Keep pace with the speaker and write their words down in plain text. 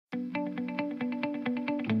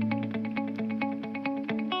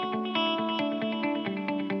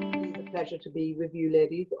pleasure to be with you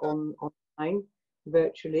ladies online,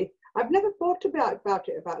 virtually. I've never thought about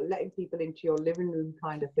it, about letting people into your living room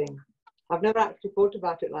kind of thing. I've never actually thought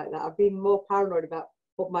about it like that. I've been more paranoid about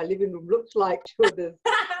what my living room looks like to others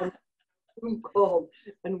on Zoom call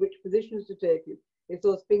and which positions to take. It's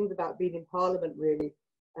those things about being in Parliament, really,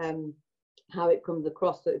 how it comes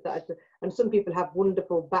across. And some people have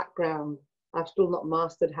wonderful backgrounds. I've still not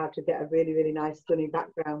mastered how to get a really, really nice, stunning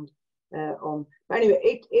background on. But anyway,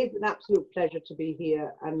 it is an absolute pleasure to be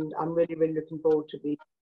here, and I'm really, really looking forward to be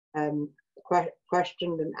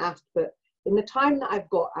questioned and asked. But in the time that I've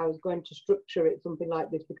got, I was going to structure it something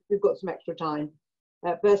like this because we've got some extra time.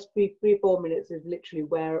 First 3-4 minutes is literally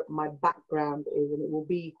where my background is, and it will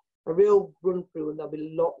be a real run through, and there'll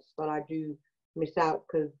be lots that I do miss out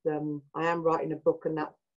because I am writing a book, and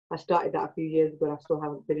that I started that a few years ago and I still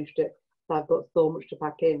haven't finished it. So I've got so much to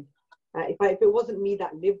pack in. If it wasn't me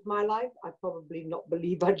that lived my life, I'd probably not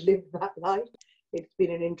believe I'd lived that life. It's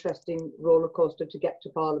been an interesting roller coaster to get to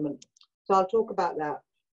Parliament. So I'll talk about that.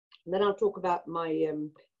 And then I'll talk about my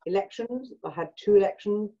elections. I had 2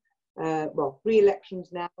 elections, well, 3 elections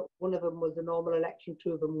now. One of them was a normal election,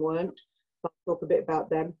 2 of them weren't. So I'll talk a bit about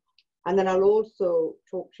them. And then I'll also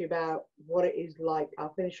talk to you about what it is like.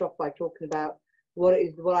 I'll finish off by talking about what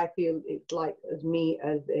I feel it's like as me,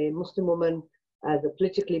 as a Muslim woman, as a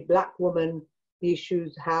politically black woman, the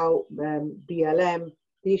issues, how BLM,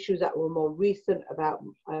 the issues that were more recent about,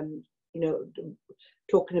 you know,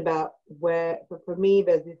 talking about where, for me,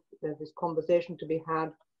 there's this conversation to be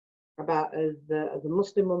had about as a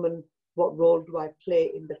Muslim woman, what role do I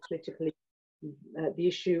play in the politically, the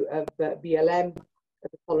issue of BLM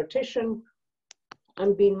as a politician,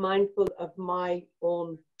 and being mindful of my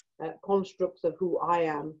own constructs of who I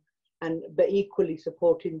am, but equally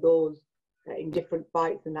supporting those in different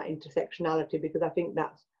fights and that intersectionality, because I think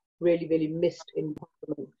that's really, really missed in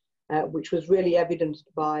Parliament, which was really evidenced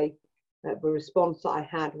by the response that I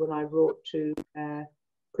had when I wrote to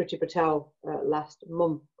Priti Patel last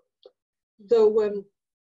month. So,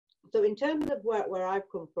 so in terms of where I've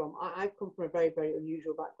come from, I've come from a very, very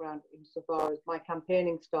unusual background insofar as my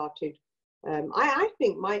campaigning started. I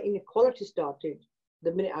think my inequality started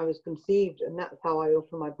the minute I was conceived, and that's how I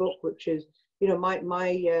opened my book, which is, you know, my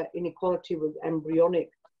inequality was embryonic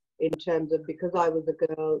in terms of, because I was a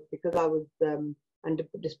girl, because I was, and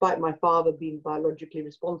despite my father being biologically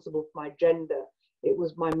responsible for my gender, it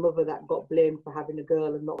was my mother that got blamed for having a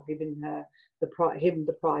girl and not giving her him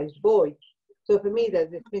the prized boy. So for me,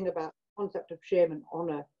 there's this thing about the concept of shame and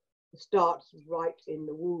honor starts right in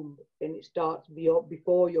the womb, and it starts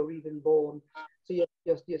before you're even born. So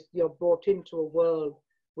you're brought into a world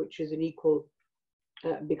which is unequal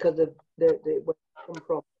because of where you come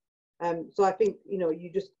from. So I think, you know,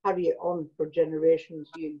 you just carry it on for generations.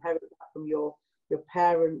 You inherit that from your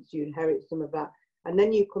parents, you inherit some of that, and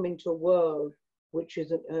then you come into a world which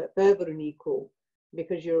is further unequal,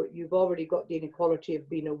 because you've already got the inequality of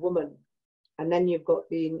being a woman, and then you've got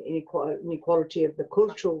the inequality of the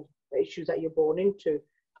cultural issues that you're born into,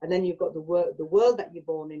 and then you've got the world that you're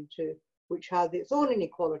born into, which has its own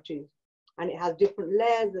inequalities, and it has different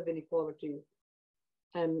layers of inequalities.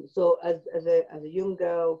 So as a young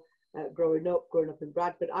girl growing up in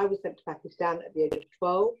Bradford, I was sent to Pakistan at the age of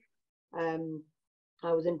 12.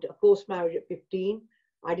 I was into a forced marriage at 15.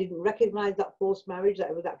 I didn't recognize that forced marriage, that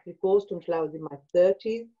it was actually forced, until I was in my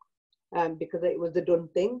 30s, because it was the done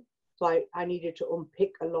thing. So I needed to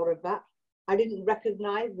unpick a lot of that. I didn't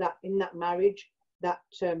recognize that in that marriage, that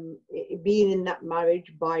being in that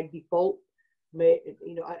marriage by default,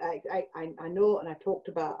 you know, I know, and I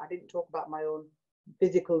didn't talk about my own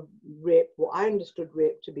physical rape, what I understood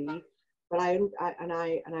rape to be, but I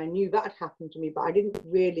knew that had happened to me, but I didn't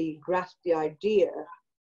really grasp the idea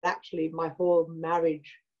that actually my whole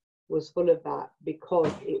marriage was full of that,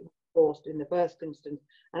 because it was forced in the first instance.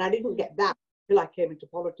 And I didn't get that until I came into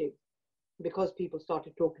politics, because people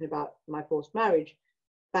started talking about my forced marriage,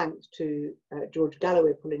 thanks to George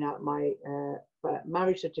Galloway pulling out my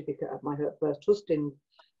marriage certificate of my first husband.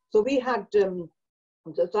 So we had, so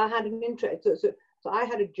I had an interest, so I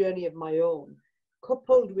had a journey of my own.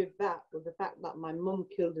 Coupled with that was the fact that my mum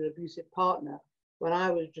killed an abusive partner when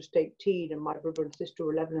I was just 18, and my brother and sister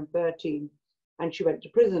were 11 and 13, and she went to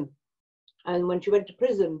prison. And when she went to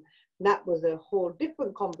prison, that was a whole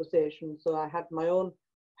different conversation. So I had my own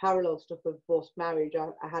parallel stuff of forced marriage.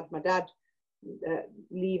 I had my dad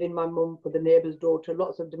leaving my mum for the neighbour's daughter,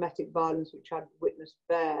 lots of domestic violence which I'd witnessed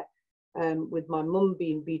there, with my mum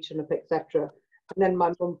being beaten up, etc. And then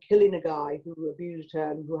my mum killing a guy who abused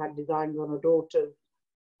her and who had designs on her daughters.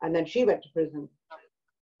 And then she went to prison.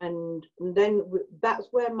 And then that's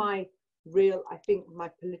where my I think my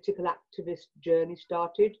political activist journey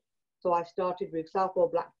started. So I started with Southall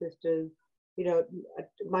Black Sisters. You know,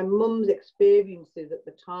 my mum's experiences at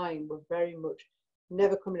the time were very much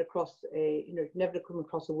never coming across never coming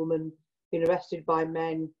across a woman being arrested by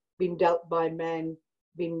men, being dealt by men,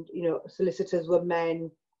 being, you know, solicitors were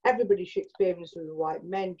men. Everybody she experienced was white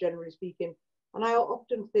men, generally speaking. And I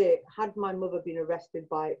often say, had my mother been arrested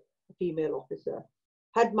by a female officer,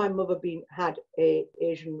 had my mother had a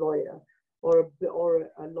Asian lawyer or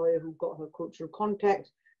a lawyer who got her cultural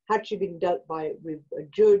context, had she been dealt with a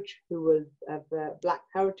judge who was of black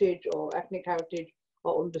heritage or ethnic heritage,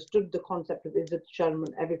 or understood the concept of Izzat Sharm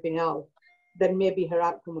and everything else, then maybe her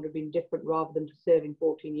outcome would have been different, rather than serving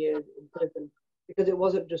 14 years in prison. Because it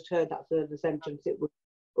wasn't just her that served the sentence, it was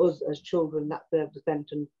us as children that served the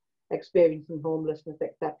sentence, experiencing homelessness,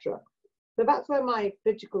 etc. So that's where my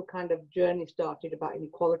political kind of journey started, about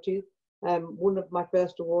inequalities. One of my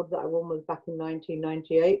first awards that I won was back in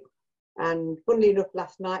 1998. And funnily enough,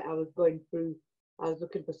 last night I was looking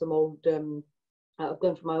for some old, I was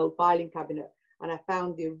going through my old filing cabinet, and I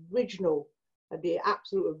found the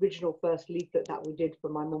absolute original first leaflet that we did for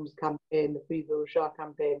my mum's campaign, the Free the Shah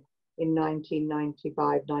campaign in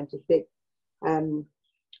 1995-96.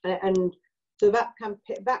 And so that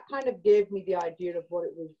kind of gave me the idea of what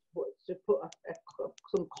it was, to put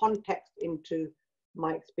some context into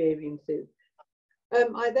my experiences.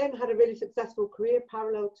 I then had a really successful career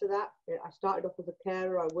parallel to that. I started off as a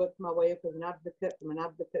carer. I worked my way up as an advocate, from an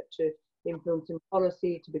advocate to influencing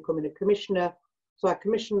policy, to becoming a commissioner. So I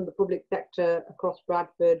commissioned the public sector across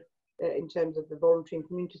Bradford in terms of the voluntary and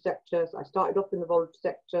community sector. So I started off in the voluntary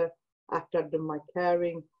sector after I'd done my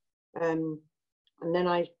caring. And then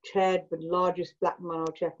I chaired the largest black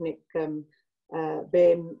minority ethnic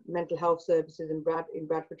BAME mental health services in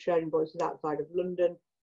Bradford, sharing voices outside of London.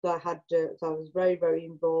 So I was very, very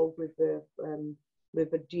involved with the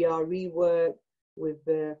DRE work, with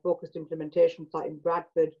the focused implementation site in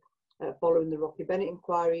Bradford, following the Rocky Bennett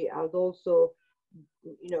inquiry. I was also,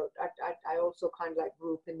 you know, I also kind of like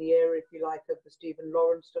grew up in the area, if you like, of the Stephen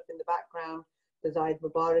Lawrence stuff in the background, the Zaid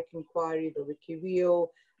Mubarak inquiry, the Ricky Rio.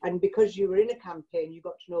 And because you were in a campaign, you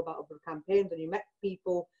got to know about other campaigns, and you met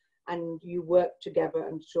people, and you worked together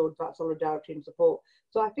and showed that solidarity and support.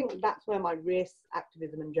 So I think that's where my race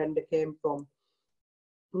activism and gender came from.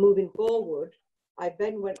 Moving forward, I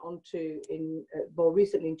then went on to, more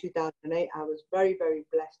recently in 2008, I was very, very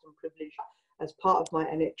blessed and privileged. As part of my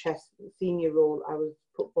NHS senior role, I was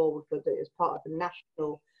put forward as part of the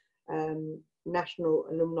National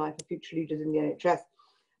Alumni for Future Leaders in the NHS.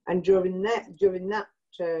 And during that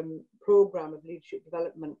program of leadership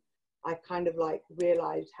development, I kind of like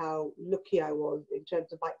realized how lucky I was in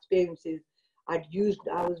terms of my experiences. I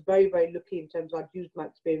was very, very lucky in terms of I'd used my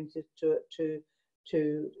experiences to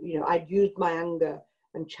you know, I'd used my anger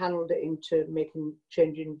and channeled it into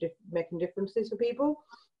making differences for people.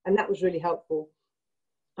 And that was really helpful.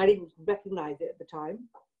 I didn't recognize it at the time.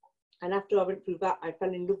 And after I went through that, I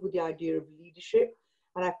fell in love with the idea of leadership.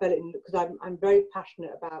 And I fell in, because I'm very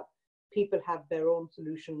passionate about people have their own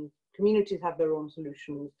solutions, communities have their own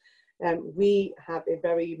solutions. We have a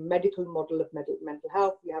very medical model of mental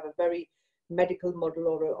health. We have a very medical model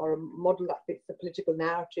or a model that fits the political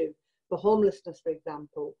narrative for homelessness, for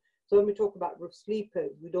example. So when we talk about rough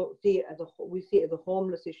sleepers, we don't see it we see it as a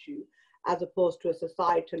homeless issue, as opposed to a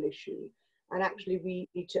societal issue. And actually, we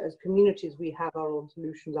each as communities, we have our own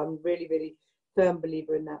solutions. I'm really, really firm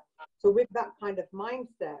believer in that. So with that kind of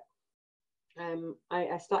mindset, I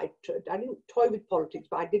didn't toy with politics,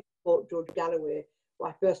 but I did support George Galloway.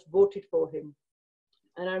 I first voted for him.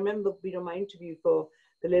 And I remember being on my interview for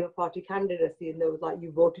the Labour Party candidacy, and they was like,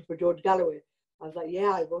 "You voted for George Galloway?" I was like,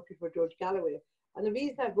 "Yeah, I voted for George Galloway." And the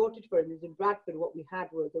reason I voted for him is, in Bradford, what we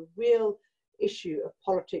had was a real issue of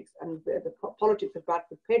politics, and the politics of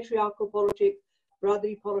Bradford, patriarchal politics,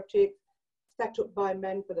 brotherly politics, set up by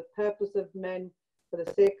men for the purpose of men, for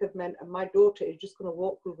the sake of men. And my daughter is just going to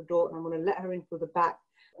walk through the door, and I'm going to let her in through the back.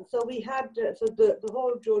 And so we had, so the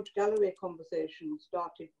whole George Galloway conversation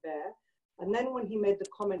started there. And then when he made the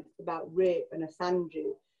comments about rape and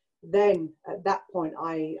Assange, then at that point,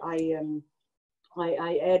 I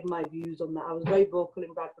aired my views on that. I was very vocal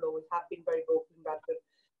in Bradford, always have been very vocal in Bradford.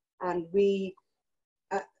 And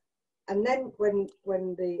and then when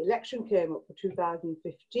the election came up for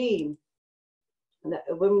 2015, and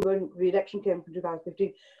when the election came for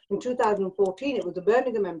 2015, in 2014, it was a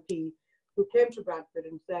Birmingham MP who came to Bradford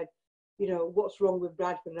and said, "You know, what's wrong with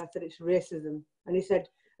Bradford?" And I said, "It's racism." And he said,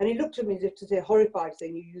 and he looked at me as if to say, horrified,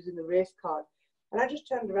 saying, "You're using the race card." And I just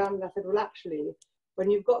turned around and I said, "Well, actually, when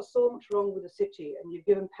you've got so much wrong with the city and you've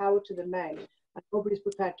given power to the men, and nobody's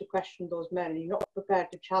prepared to question those men, and you're not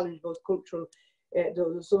prepared to challenge those cultural,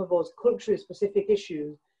 some of those culturally specific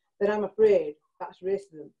issues, then I'm afraid that's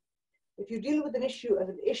racism. If you deal with an issue as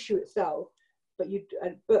an issue itself, but you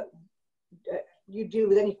deal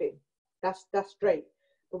with anything, that's straight.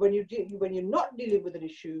 But when you're not dealing with an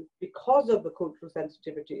issue because of the cultural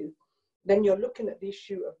sensitivities, then you're looking at the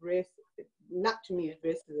issue of race. That to me is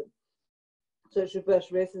racism. So it's reverse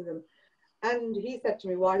racism. And he said to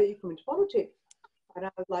me, "Why don't you come into politics?" And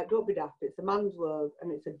I was like, "Don't be daft. It's a man's world,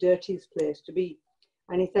 and it's the dirtiest place to be."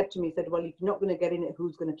 And he said to me, he said, "Well, if you're not going to get in it,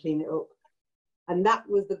 who's going to clean it up?" And that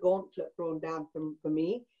was the gauntlet thrown down for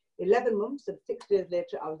me. 11 months and 6 days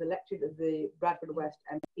later, I was elected as the Bradford West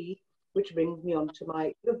MP, which brings me on to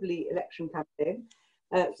my lovely election campaign.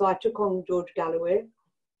 So I took on George Galloway.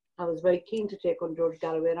 I was very keen to take on George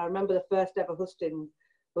Galloway, and I remember the first ever hustings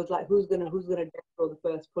was like, who's gonna throw the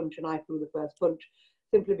first punch, and I threw the first punch,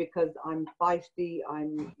 simply because I'm feisty.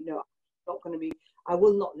 I'm, not going to be. I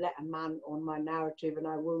will not let a man on my narrative, and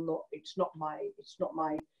I will not. It's not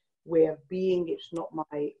my way of being. It's not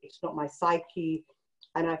my psyche,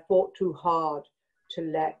 and I fought too hard to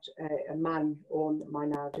let a man on my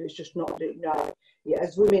narrative. It's just not. No, yeah,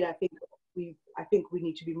 as women, I think we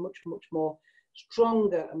need to be much more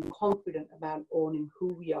stronger and confident about owning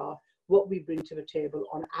who we are, what we bring to the table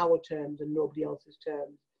on our terms and nobody else's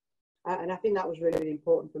terms. And I think that was really, really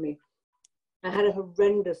important for me. I had a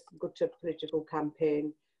horrendous gutter political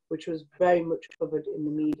campaign, which was very much covered in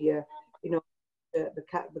the media.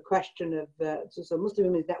 The question of, so Muslim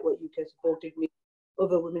Women's Network UK supported me,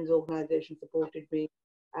 other women's organisations supported me.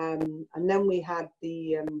 And then we had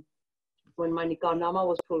when my nikah nama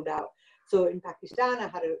was pulled out. So in Pakistan, I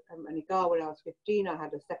had a nikah when I was 15. I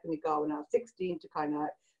had a second nikah when I was 16 to kind of,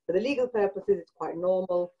 for the legal purposes, it's quite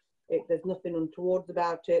normal. There's nothing untoward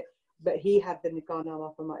about it. But he had the nikah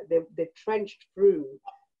nama for they trenched through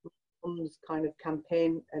mum's kind of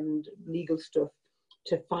campaign and legal stuff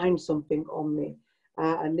to find something on me.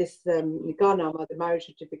 And this nikah nama, the marriage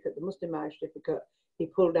certificate, the Muslim marriage certificate, he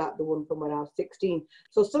pulled out the one from when I was 16.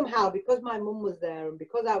 So somehow, because my mum was there and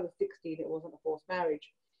because I was 16, it wasn't a forced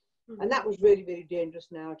marriage. And that was really, really dangerous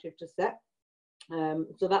narrative to set.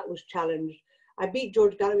 So that was challenged. I beat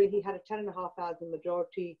George Galloway. He had a 10,500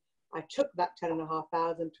 majority. I took that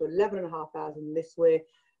 10,500 to 11,500 this way.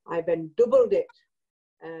 I then doubled it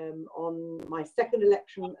on my second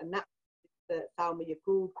election, and that's Salma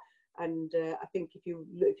Yaqub. And I think if you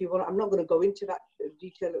want, I'm not going to go into that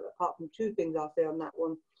detail apart from two things I'll say on that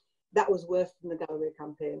one. That was worse than the Galloway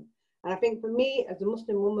campaign. And I think for me, as a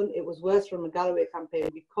Muslim woman, it was worse from the Galloway campaign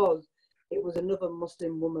because it was another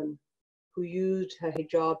Muslim woman who used her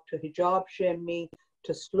hijab to hijab shame me,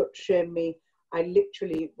 to slut shame me. I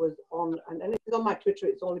literally was on, and it's on my Twitter,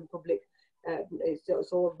 it's all in public,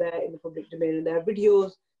 it's all there in the public domain. And there are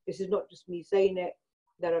videos, this is not just me saying it,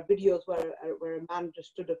 there are videos where a man just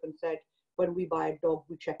stood up and said, when we buy a dog,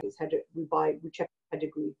 we check its head, we check its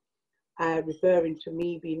pedigree. Referring to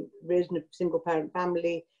me being raised in a single parent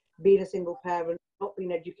family, being a single parent, not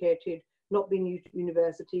being educated, not being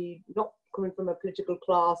university, not coming from a political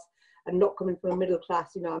class, and not coming from a middle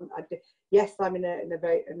class. Yes, I'm in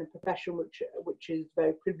a profession which is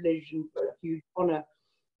very privileged and a huge honour,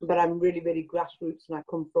 but I'm really, really grassroots, and I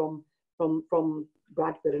come from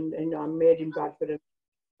Bradford, and I'm made in Bradford.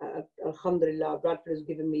 And alhamdulillah, Bradford has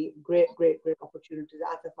given me great opportunities,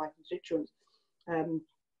 as have my constituents.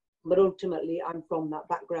 But ultimately, I'm from that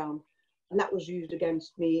background. And that was used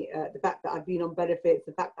against me, the fact that I've been on benefits,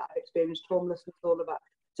 the fact that I've experienced homelessness, all of that.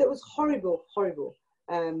 So it was horrible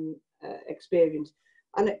experience.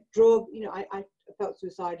 And it drove, I felt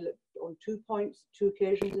suicidal on 2 points, 2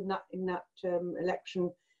 occasions in that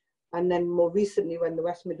election. And then more recently, when the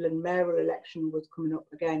West Midland mayoral election was coming up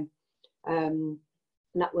again, and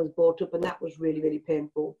that was brought up, and that was really, really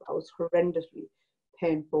painful. That was horrendously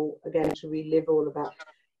painful, again, to relive all of that.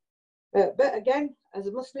 But again, as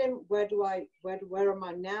a Muslim, where am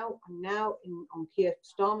I now? I'm now on Keir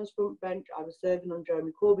Starmer's front bench. I was serving on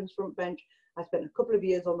Jeremy Corbyn's front bench. I spent a couple of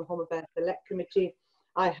years on the Home Affairs Select Committee.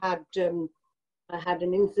 I had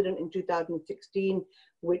an incident in 2016,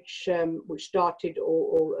 which started,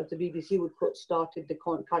 or as the BBC would put, started the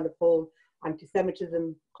kind of whole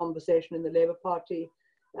anti-Semitism conversation in the Labour Party.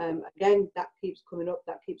 Again, that keeps coming up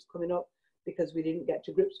because we didn't get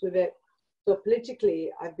to grips with it. So politically,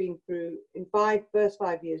 I've been through, in first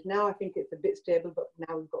 5 years, now I think it's a bit stable, but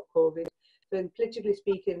now we've got COVID. So in politically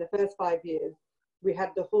speaking, the first 5 years, we had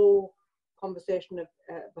the whole conversation of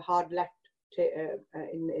the hard left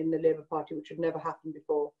in the Labour Party, which had never happened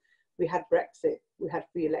before. We had Brexit, we had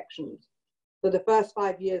free elections. So the first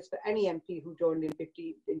 5 years for any MP who joined in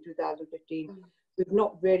 2015, we've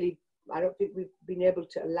not really, I don't think we've been able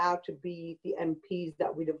to allow to be the MPs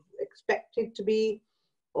that we'd have expected to be,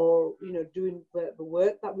 or doing the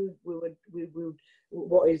work that we would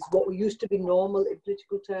what we used to be normal in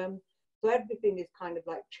political terms. So everything is kind of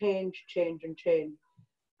like change.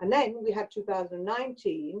 And then we had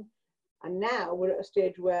 2019, and now we're at a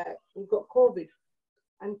stage where we've got COVID,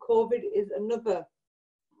 and COVID is another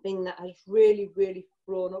thing that has really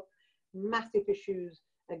thrown up massive issues.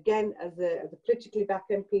 Again, as a politically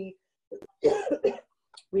backed MP,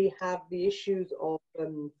 we have the issues of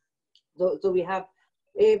so we have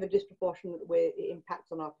the disproportionate way it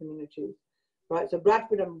impacts on our communities, right? So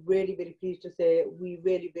Bradford, I'm really pleased to say we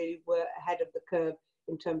really were ahead of the curve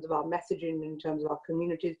in terms of our messaging, in terms of our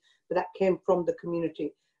communities, but that came from the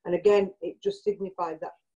community. And again, it just signifies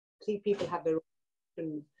that people have their own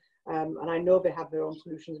solutions, and I know they have their own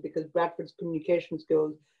solutions because Bradford's communication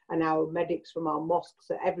skills and our medics from our mosques,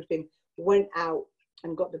 so everything went out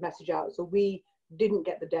and got the message out. So we didn't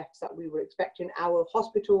get the deaths that we were expecting. Our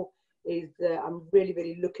hospital is, I'm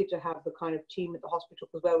really lucky to have the kind of team at the hospital,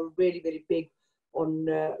 because we're really big on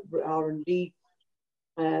R&D,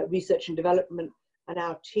 research and development, and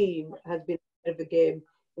our team has been ahead of the game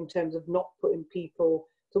in terms of not putting people,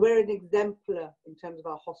 so we're an exemplar in terms of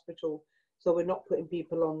our hospital, so we're not putting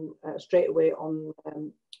people on straight away on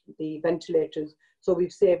the ventilators, so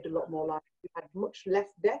we've saved a lot more lives. We've had much less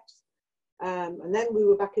deaths, and then we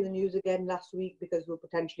were back in the news again last week because we're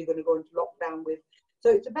potentially going to go into lockdown with. So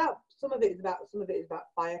it's about, some of it is about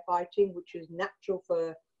firefighting, which is natural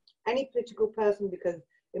for any political person, because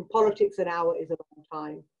in politics an hour is a long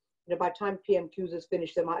time. By the time PMQs is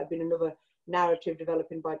finished, there might have been another narrative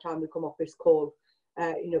developing by the time we come off this call.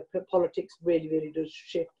 Politics really does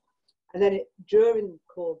shift. And then during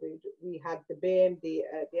COVID, we had the BAME, the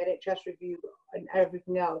NHS review and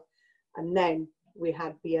everything else. And then we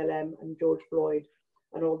had BLM and George Floyd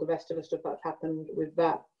and all the rest of the stuff that's happened with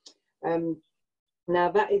that.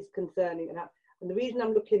 Now that is concerning, and the reason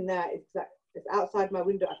I'm looking there is that it's outside my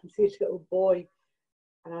window. I can see a little boy,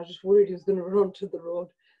 and I was just worried he was going to run onto the road.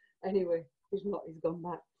 Anyway, he's not. He's gone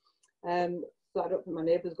back. So I don't think my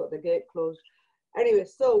neighbour's got the gate closed. Anyway,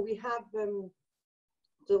 so we have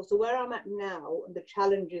so where I'm at now, and the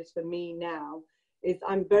challenges for me now is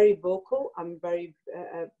I'm very vocal. I'm very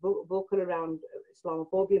vocal around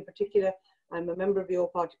Islamophobia in particular. I'm a member of the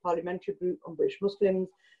all-party parliamentary group on British Muslims.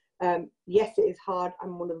 Yes, it is hard.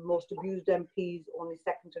 I'm one of the most abused MPs, only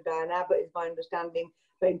second to Diane Abbott is my understanding.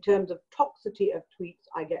 But in terms of toxicity of tweets,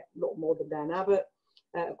 I get a lot more than Diane Abbott,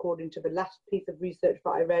 according to the last piece of research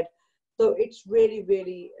that I read. So it's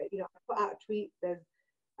really, I put out a tweet,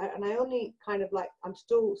 and I only kind of like, I'm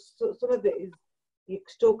still, some of it is, you're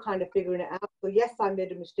still kind of figuring it out. So yes, I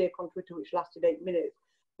made a mistake on Twitter, which lasted 8 minutes.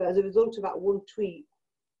 But as a result of that one tweet,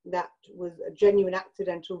 that was a genuine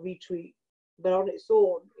accidental retweet, but on its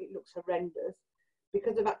own, it looks horrendous.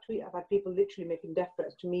 Because of that tweet, I've had people literally making death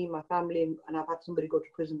threats to me, my family, and I've had somebody go to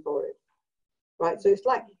prison for it. Right? So it's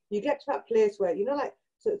like, you get to that place where,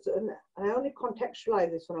 and I only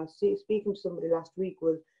contextualize this when I was speaking to somebody last week,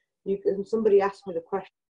 was, and somebody asked me the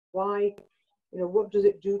question, why, what does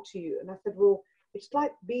it do to you? And I said, well, it's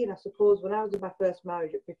like being, I suppose, when I was in my first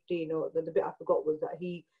marriage at 15, or the bit I forgot was that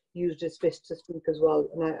he used his fist to speak as well,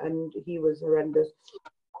 and he was horrendous.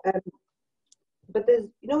 But there's,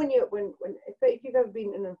 if you've ever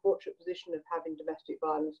been in an unfortunate position of having domestic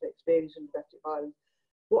violence and experiencing domestic violence,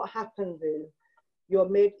 what happens is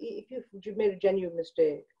if you've made a genuine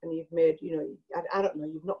mistake and you've made, I don't know,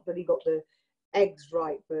 you've not really got the eggs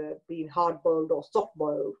right for being hard-boiled or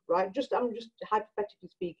soft-boiled, right? I'm just hypothetically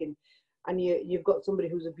speaking, and you've got somebody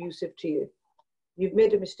who's abusive to you. You've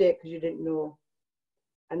made a mistake because you didn't know,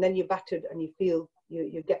 and then you're battered, and you feel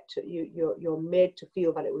you're made to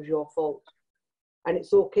feel that it was your fault. And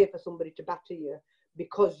it's okay for somebody to batter you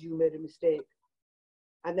because you made a mistake.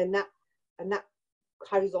 And then that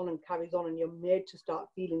carries on, and you're made to start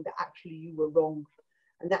feeling that actually you were wrong.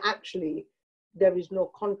 And that actually there is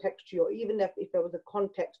no context to even if there was a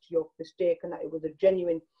context to your mistake and that it was a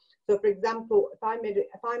genuine. So for example, if I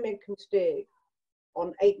make a mistake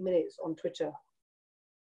on 8 minutes on Twitter,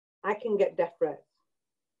 I can get death threats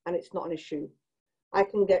and it's not an issue. I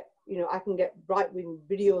can get right-wing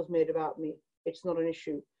videos made about me. It's not an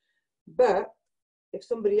issue. But if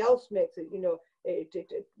somebody else makes it,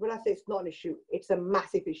 when I say it's not an issue, it's a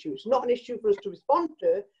massive issue. It's not an issue for us to respond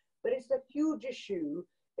to, but it's a huge issue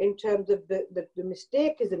in terms of the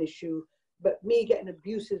mistake is an issue, but me getting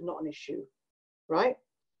abuse is not an issue, right?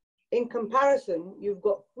 In comparison, you've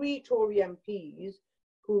got 3 Tory MPs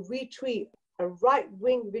who retweet a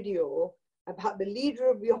right-wing video about the leader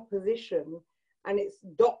of the opposition, and it's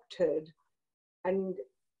doctored, and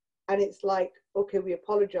it's like, okay, we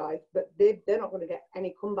apologize, but they're not going to get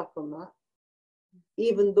any comeback on that,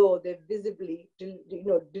 even though they've visibly,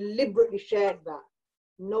 deliberately shared that,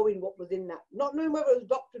 knowing what was in that, not knowing whether it was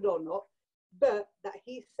doctored or not, but that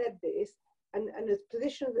he said this, and as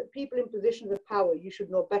people in positions of power, you should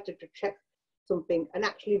know better to check something and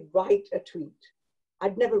actually write a tweet.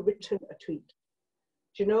 I'd never written a tweet,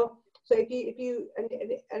 do you know? So if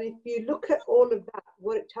you look at all of that,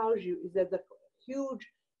 what it tells you is there's a huge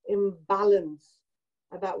imbalance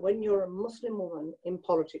about when you're a Muslim woman in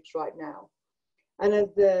politics right now. And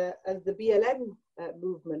as the BLM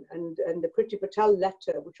movement and the Priti Patel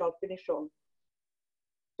letter, which I'll finish on,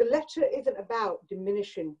 the letter isn't about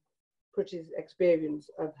diminishing Priti's experience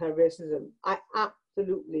of her racism. I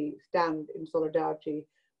absolutely stand in solidarity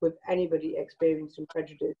with anybody experiencing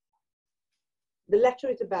prejudice. The letter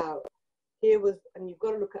is about, and you've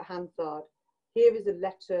got to look at Hansard, here is a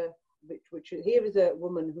letter, here is a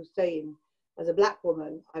woman who's saying, as a black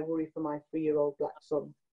woman, I worry for my 3-year-old black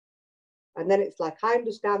son. And then it's like, I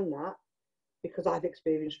understand that because I've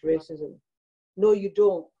experienced racism. No, you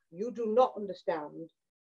don't. You do not understand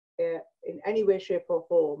in any way, shape or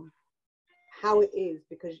form how it is,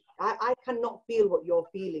 because I cannot feel what you're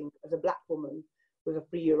feeling as a black woman with a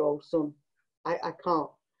 3-year-old son. I can't,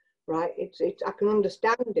 right? I can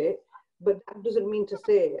understand it, but that doesn't mean to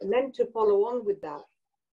say, and then to follow on with that,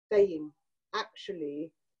 saying,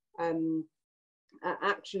 actually, I'm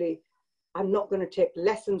not going to take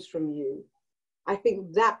lessons from you. I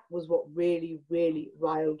think that was what really, really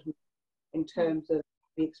riled me in terms of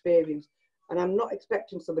the experience. And I'm not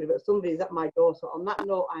expecting somebody, but somebody's at my door. So on that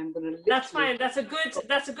note, I'm going to. That's fine. That's a good.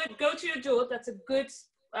 Go to your door. That's a good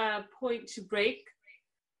point to break.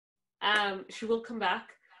 She will come back.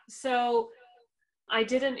 So I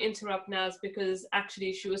didn't interrupt Naz because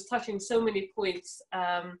actually she was touching so many points.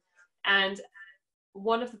 And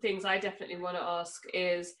one of the things I definitely want to ask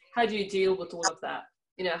is, how do you deal with all of that?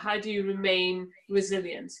 You know, how do you remain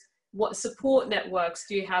resilient? What support networks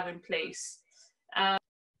do you have in place?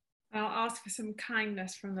 I'll ask for some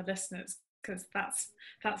kindness from the listeners, because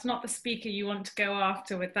that's not the speaker you want to go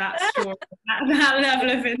after with that story, that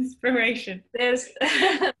level of inspiration.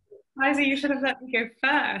 Liza, you should have let me go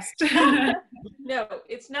first. No,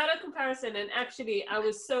 it's not a comparison. And actually, I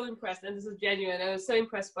was so impressed, and this is genuine, I was so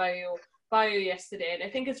impressed by your bio yesterday. And I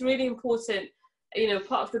think it's really important, you know,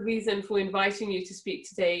 part of the reason for inviting you to speak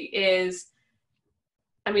today is,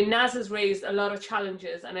 I mean, Naz has raised a lot of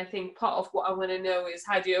challenges, and I think part of what I want to know is,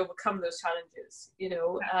 how do you overcome those challenges, you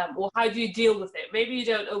know, or how do you deal with it? Maybe you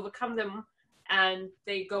don't overcome them and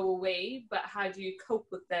they go away, but how do you cope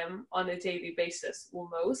with them on a daily basis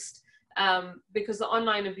almost? Because the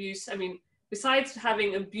online abuse, I mean, besides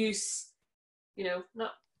having abuse, you know,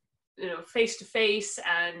 not, you know, face-to-face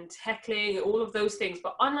and heckling, all of those things,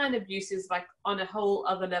 but online abuse is like on a whole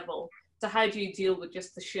other level. So how do you deal with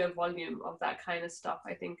just the sheer volume of that kind of stuff,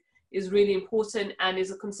 I think is really important and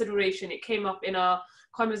is a consideration. It came up in our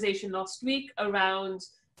conversation last week around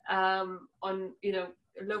on, you know,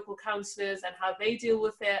 local councillors and how they deal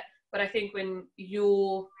with it. But I think when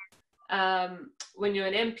you're an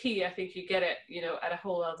MP, I think you get it, you know, at a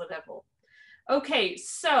whole other level. Okay,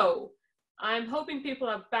 so I'm hoping people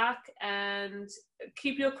are back, and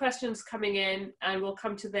keep your questions coming in and we'll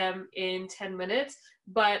come to them in 10 minutes.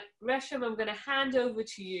 But Resham, I'm going to hand over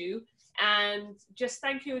to you, and just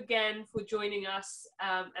thank you again for joining us.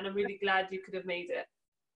 And I'm really glad you could have made it.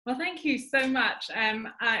 Well, thank you so much.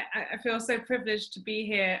 I feel so privileged to be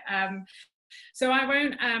here. So I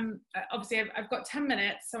won't, obviously I've got 10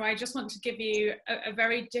 minutes, so I just want to give you a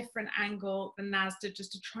very different angle than Naz did,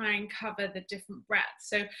 just to try and cover the different breadths.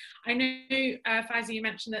 So I know, Faiza, you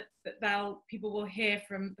mentioned that people will hear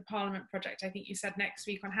from the Parliament project, I think you said next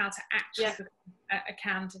week, on how to actually become a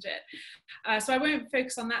candidate. So I won't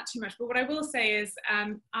focus on that too much, but what I will say is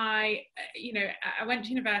I went to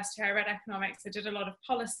university, I read economics, I did a lot of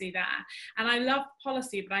policy there, and I loved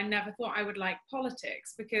policy, but I never thought I would like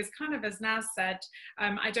politics, because kind of as Naz said,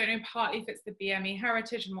 I don't know partly if it's the BME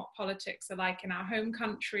heritage and what politics are like in our home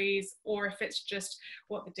countries, or if it's just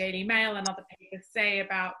what the Daily Mail and other papers say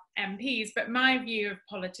about MPs, but my view of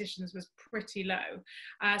politicians was pretty low.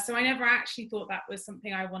 So I never actually thought that was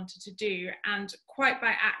something I wanted to do, and quite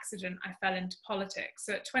by accident I fell into politics.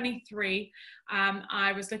 So at 23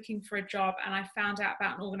 I was looking for a job, and I found out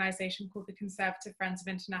about an organisation called the Conservative Friends of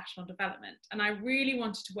International Development, and I really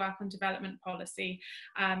wanted to work on development policy.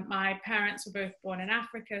 My parents were both born in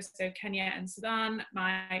Africa, so Kenya and Sudan.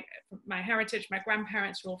 My heritage, my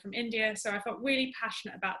grandparents were all from India, so I felt really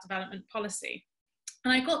passionate about development policy.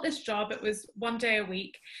 And I got this job. It was 1 day a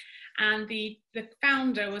week. And the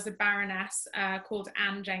founder was a baroness called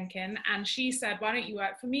Anne Jenkin. And she said, why don't you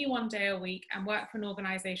work for me 1 day a week and work for an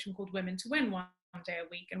organisation called Women to Win one day a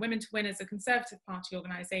week. And Women to Win is a Conservative Party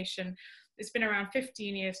organisation. It's been around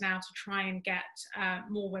 15 years now to try and get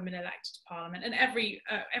more women elected to Parliament. And every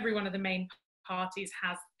one of the main parties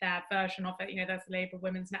has their version of it. You know, there's the Labour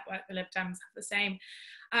Women's Network, the Lib Dems have the same.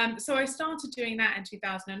 So I started doing that in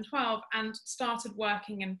 2012 and started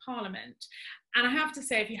working in Parliament. And I have to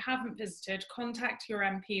say, if you haven't visited, contact your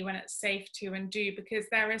MP when it's safe to, and do, because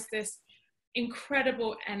there is this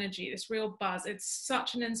incredible energy, this real buzz. It's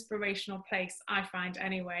such an inspirational place, I find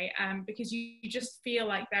anyway, because you just feel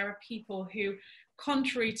like there are people who,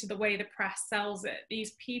 contrary to the way the press sells it,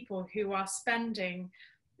 these people who are spending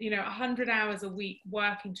 100 hours a week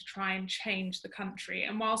working to try and change the country.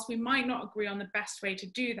 And whilst we might not agree on the best way to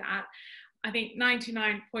do that, I think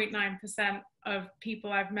 99.9% of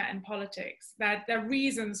people I've met in politics, their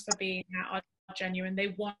reasons for being that are genuine.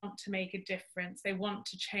 They want to make a difference. They want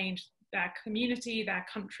to change their community, their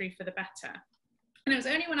country for the better. And it was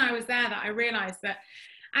only when I was there that I realized that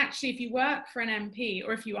actually, if you work for an MP,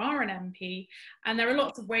 or if you are an MP, and there are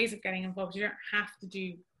lots of ways of getting involved, you don't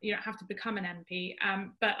have to become an MP,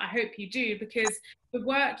 but I hope you do, because the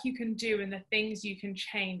work you can do and the things you can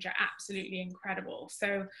change are absolutely incredible.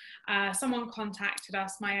 So someone contacted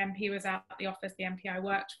us, my MP was out at the office, the MP I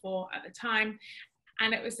worked for at the time,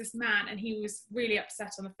 and it was this man, and he was really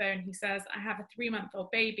upset on the phone. He says, I have a 3-month-old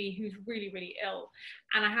baby who's really, really ill,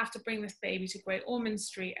 and I have to bring this baby to Great Ormond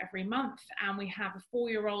Street every month, and we have a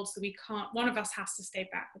 4-year-old, so we can't, one of us has to stay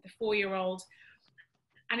back with the 4-year-old.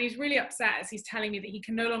 And he's really upset as he's telling me that he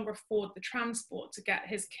can no longer afford the transport to get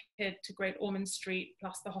his kid to Great Ormond Street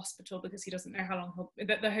plus the hospital, because he doesn't know how long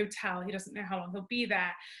the hotel, he doesn't know how long he'll be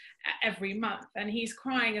there every month. And he's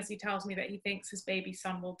crying as he tells me that he thinks his baby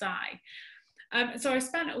son will die. So I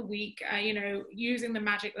spent a week, using the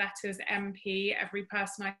magic letters MP, every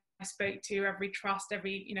person I spoke to, every trust,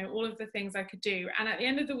 all of the things I could do. And at the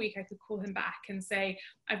end of the week, I could call him back and say,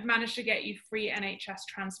 I've managed to get you free NHS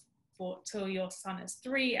transport till your son is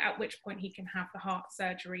 3, at which point he can have the heart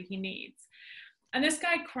surgery he needs. And this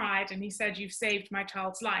guy cried and he said, you've saved my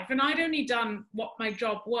child's life. And I'd only done what my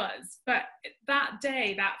job was. But that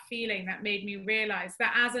day, that feeling, that made me realize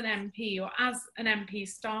that as an MP or as an MP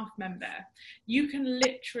staff member, you can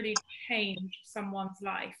literally change someone's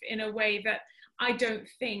life in a way that I don't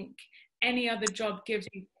think any other job gives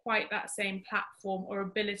you quite that same platform or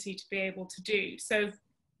ability to be able to do. So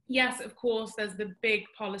yes, of course, there's the big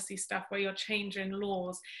policy stuff where you're changing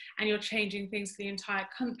laws and you're changing things for the entire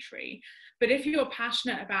country. But if you're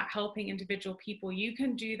passionate about helping individual people, you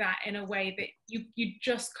can do that in a way that you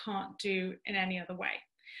just can't do in any other way.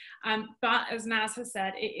 But as Naz has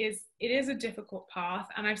said, it is a difficult path.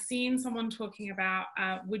 And I've seen someone talking about,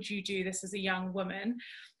 would you do this as a young woman?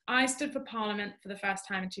 I stood for Parliament for the first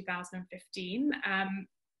time in 2015.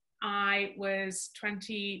 I was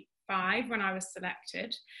 25 when I was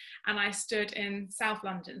selected, and I stood in South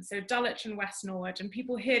London, so Dulwich and West Norwood. And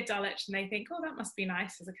people hear Dulwich and they think, oh, that must be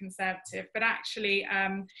nice as a Conservative, but actually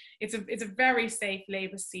it's a very safe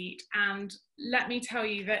Labour seat. And let me tell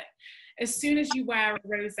you that as soon as you wear a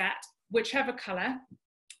rosette, whichever colour,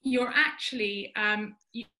 you're actually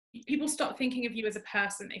people stop thinking of you as a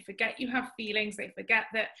person. They forget you have feelings. They forget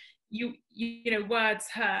that you know words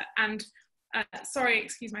hurt. And sorry,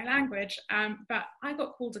 excuse my language, but I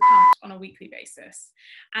got called a cunt on a weekly basis,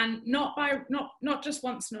 and not just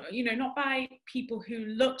once, not by people who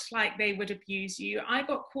looked like they would abuse you. I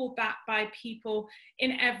got called that by people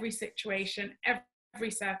in every situation,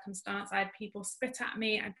 every circumstance. I had people spit at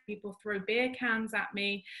me, I had people throw beer cans at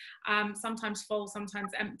me, sometimes full,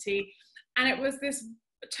 sometimes empty, and it was this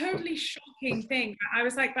totally shocking thing. I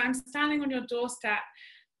was like, but I'm standing on your doorstep,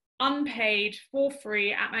 unpaid, for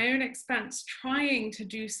free, at my own expense, trying to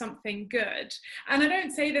do something good. And I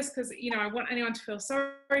don't say this because, I want anyone to feel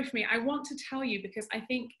sorry for me. I want to tell you because I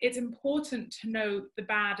think it's important to know the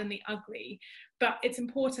bad and the ugly, but it's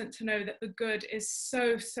important to know that the good is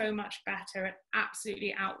so, so much better. It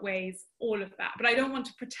absolutely outweighs all of that. But I don't want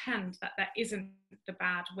to pretend that there isn't the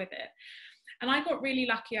bad with it. And I got really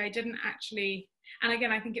lucky. I didn't actually, and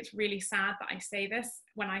again, I think it's really sad that I say this.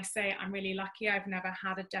 When I say I'm really lucky, I've never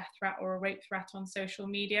had a death threat or a rape threat on social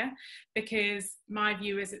media, because my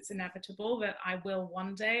view is it's inevitable that I will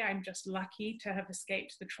one day. I'm just lucky to have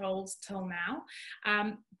escaped the trolls till now.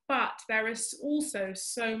 But there is also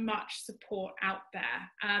so much support out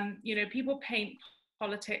there. People paint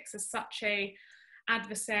politics as such a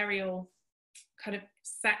adversarial kind of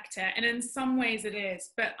sector, and in some ways it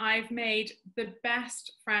is, but I've made the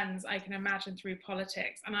best friends I can imagine through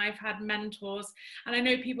politics, and I've had mentors. And I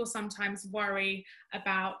know people sometimes worry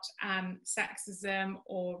about sexism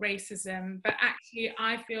or racism, but actually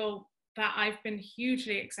I feel that I've been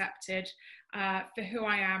hugely accepted for who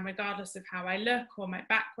I am, regardless of how I look or my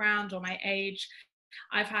background or my age.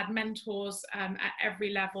 I've had mentors at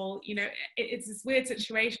every level. You know, it's this weird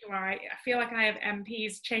situation where I feel like I have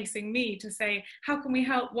MPs chasing me to say, how can we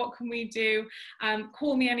help? What can we do?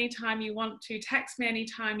 Call me anytime you want to, text me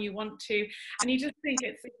anytime you want to. And you just think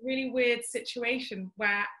it's a really weird situation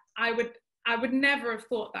where I would never have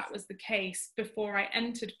thought that was the case before I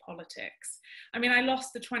entered politics. I mean, I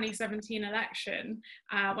lost the 2017 election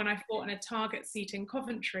when I fought in a target seat in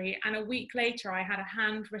Coventry, and a week later I had a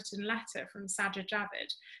handwritten letter from Sajid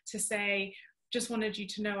Javid to say, just wanted you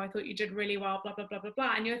to know I thought you did really well, blah, blah, blah, blah,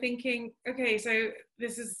 blah. And you're thinking, okay, so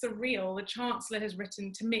this is surreal. The Chancellor has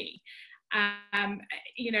written to me.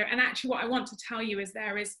 You know, and actually what I want to tell you is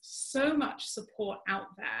there is so much support out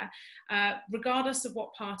there, regardless of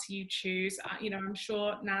what party you choose. You know, I'm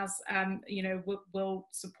sure Naz, you know, will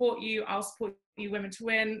support you. I'll support you, Women to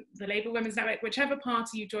Win, the Labour Women's Network, whichever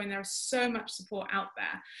party you join, there is so much support out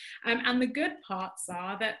there. And the good parts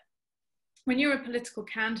are that when you're a political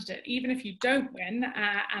candidate, even if you don't win,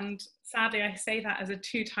 and sadly I say that as a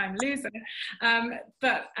two-time loser,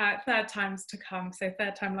 but third time's to come, so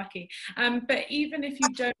third time lucky. But even if you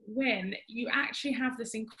don't win, you actually have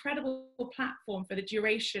this incredible platform for the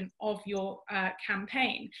duration of your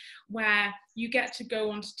campaign, where you get to go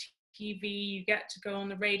onto TV, you get to go on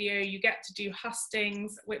the radio, you get to do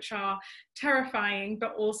hustings, which are terrifying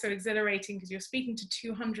but also exhilarating because you're speaking to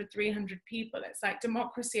 200, 300 people. It's like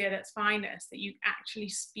democracy at its finest, that you actually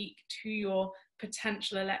speak to your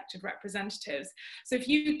potential elected representatives. So if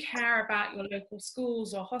you care about your local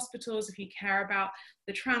schools or hospitals, if you care about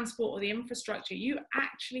the transport or the infrastructure, you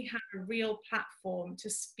actually have a real platform to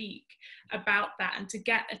speak about that and to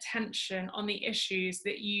get attention on the issues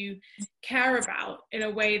that you care about in a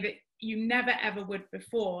way that you never ever would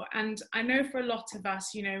before. And I know for a lot of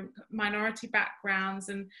us, you know, minority backgrounds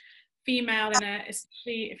and female,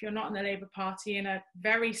 especially if you're not in the Labour Party, in a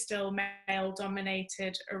very still male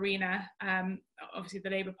dominated arena. Obviously the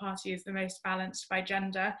Labour Party is the most balanced by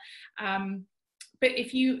gender. But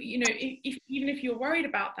if even if you're worried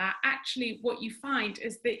about that, actually what you find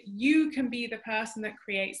is that you can be the person that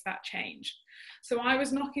creates that change. So I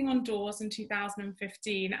was knocking on doors in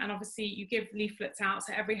 2015, and obviously you give leaflets out,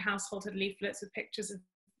 so every household had leaflets with pictures of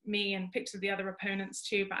me and pictures of the other opponents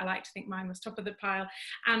too, but I like to think mine was top of the pile.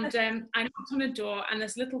 And I knocked on a door, and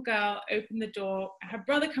this little girl opened the door. Her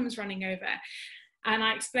brother comes running over, and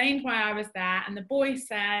I explained why I was there, and the boy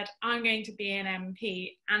said, I'm going to be an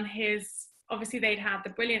MP. And obviously they'd had the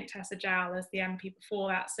brilliant Tessa Jowell as the MP before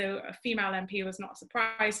that, so a female MP was not a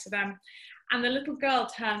surprise to them. And the little girl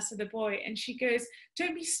turns to the boy and she goes,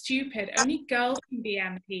 don't be stupid, only girls can be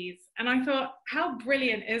MPs. And I thought, how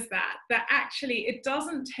brilliant is that? That actually it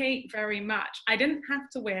doesn't take very much. I didn't have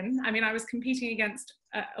to win. I mean, I was competing against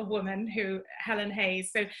a woman, Helen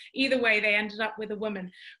Hayes. So either way, they ended up with a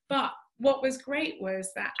woman. But what was great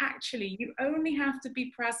was that actually you only have to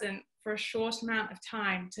be present for a short amount of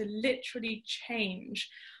time to literally change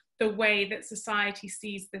the way that society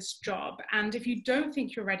sees this job. And if you don't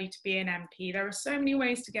think you're ready to be an MP, there are so many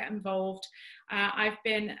ways to get involved. I've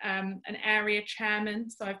been an area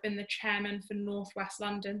chairman, so I've been the chairman for North West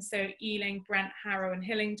London, so Ealing, Brent, Harrow and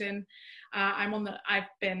Hillingdon. I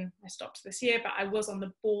stopped this year, but I was on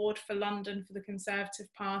the board for London for the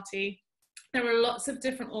Conservative Party. There are lots of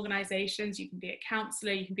different organisations. You can be a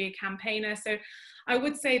councillor, you can be a campaigner. So I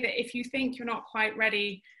would say that if you think you're not quite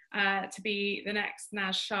ready to be the next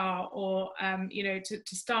Naz Shah, or to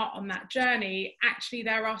start on that journey, actually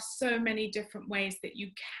there are so many different ways that you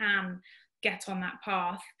can get on that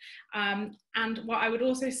path. And what I would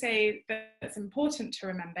also say that's important to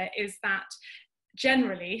remember is that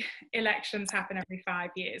generally elections happen every 5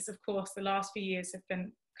 years. Of course, the last few years have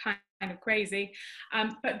been kind of crazy,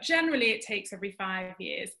 but generally it takes every 5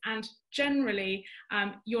 years, and generally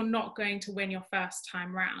you're not going to win your first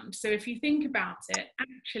time round. So if you think about it,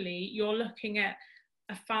 actually you're looking at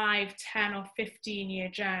a 5, 10 or 15 year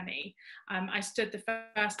journey. I stood the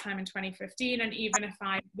first time in 2015, and even if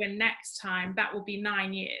I win next time, that will be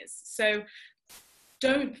 9 years. So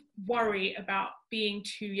don't worry about being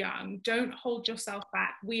too young. Don't hold yourself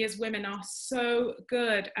back. We as women are so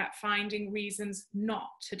good at finding reasons not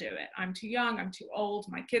to do it. I'm too young, I'm too old,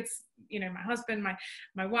 my kids, my husband,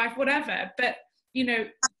 my wife, whatever. But,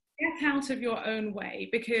 get out of your own way,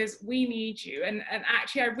 because we need you. And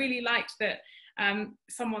actually, I really liked that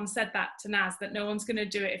someone said that to Naz, that no one's going to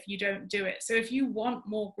do it if you don't do it. So if you want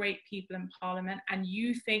more great people in Parliament and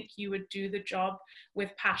you think you would do the job with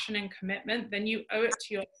passion and commitment, then you owe it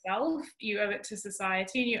to yourself, you owe it to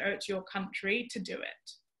society, and you owe it to your country to do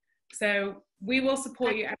it. So we will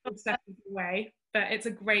support you every step of the way, but it's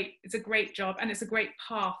a great job, and it's a great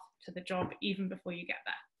path to the job even before you get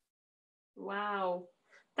there. Wow.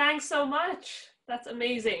 Thanks so much. That's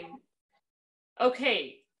amazing.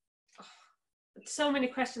 Okay. So many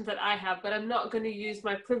questions that I have, but I'm not going to use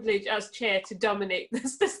my privilege as chair to dominate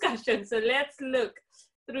this discussion. So let's look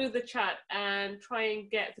through the chat and try and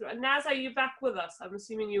get through. And Naz, are you back with us? I'm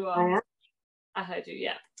assuming you are. I am. I heard you,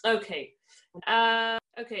 yeah. Okay.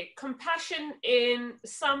 Okay, compassion in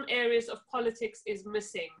some areas of politics is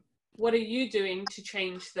missing. What are you doing to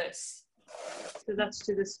change this? So that's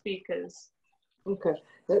to the speakers. Okay.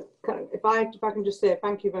 If I can just say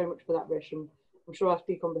thank you very much for that, Resham. I'm sure I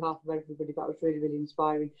speak on behalf of everybody, but it was really, really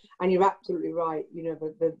inspiring. And you're absolutely right. You know,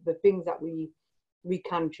 the things that we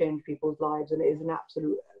can change people's lives, and it is an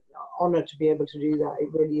absolute honour to be able to do that.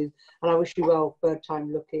 It really is. And I wish you well, third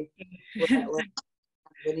time lucky.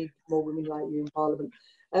 We need more women like you in Parliament.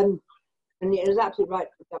 And it is absolutely right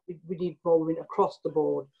that we need more women across the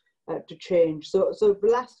board to change. So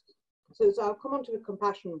I'll come on to the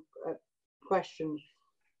compassion question.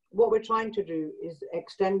 What we're trying to do is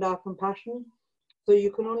extend our compassion. So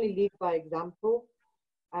you can only lead by example.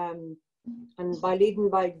 And by leading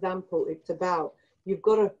by example, it's about, you've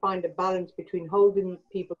got to find a balance between holding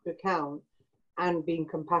people to account and being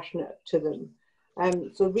compassionate to them.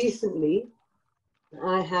 So recently,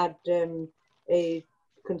 I had a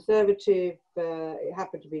Conservative, it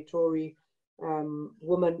happened to be a Tory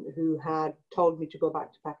woman who had told me to go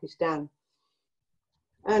back to Pakistan.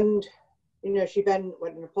 And, you know, she then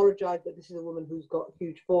went and apologised, but this is a woman who's got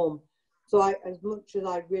huge form. So as much as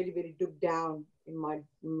I really, really dug down in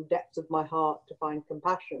the depths of my heart to find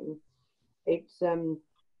compassion, it's,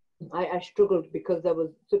 I struggled because there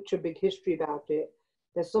was such a big history about it.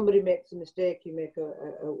 If somebody makes a mistake, you make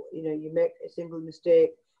you make a single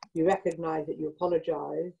mistake, you recognise that you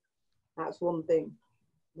apologise, that's one thing.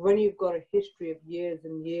 When you've got a history of years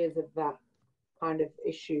and years of that kind of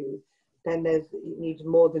issue, then it needs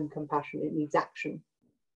more than compassion, it needs action.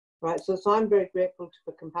 Right, so I'm very grateful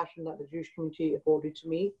for compassion that the Jewish community afforded to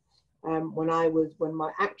me when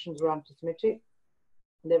my actions were anti-Semitic.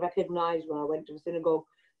 They recognised when I went to the synagogue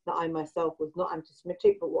that I myself was not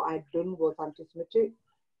anti-Semitic, but what I'd done was anti-Semitic.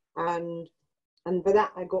 And for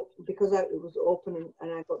that I got, because it was open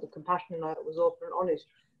and I got the compassion and I was open and honest,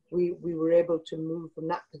 we were able to move from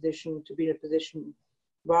that position to be in a position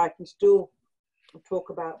where I can still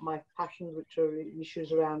talk about my passions, which are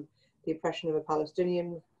issues around the oppression of the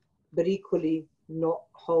Palestinians, but equally not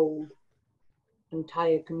hold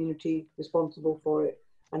entire community responsible for it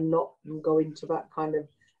and not go into that kind of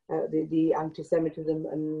the anti-Semitism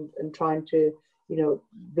and trying to, you know,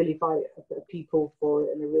 vilify people for it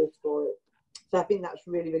and a race for it. So I think that's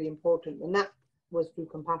really, really important. And that was through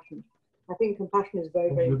compassion. I think compassion is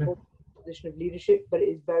very, very important in the position of leadership, but it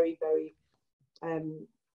is very, very,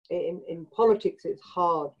 in politics, it's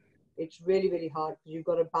hard. It's really, really hard because you've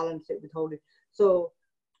got to balance it with holding. So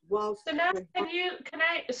whilst... So Naz,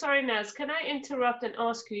 sorry Naz, can I interrupt and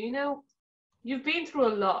ask you, you know, you've been through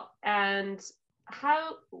a lot, and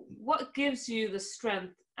what gives you the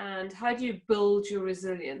strength and how do you build your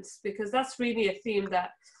resilience? Because that's really a theme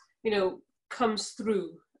that, you know, comes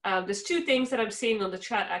through. There's two things that I'm seeing on the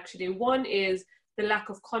chat actually. One is the lack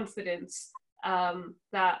of confidence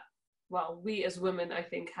that, well, we as women, I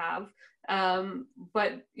think, have.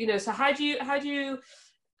 But, you know, so how do you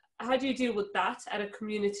deal with that at a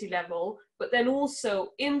community level, but then also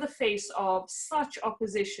in the face of such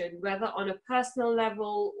opposition, whether on a personal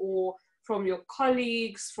level or from your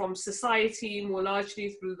colleagues, from society, more largely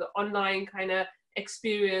through the online kind of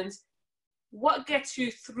experience? What gets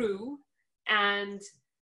you through, and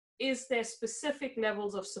is there specific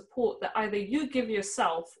levels of support that either you give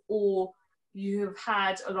yourself or you have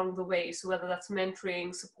had along the way? So whether that's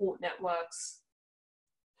mentoring, support networks.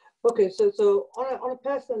 Okay, so on a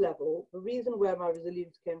personal level, the reason where my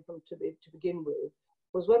resilience came from to begin with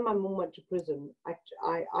was when my mum went to prison.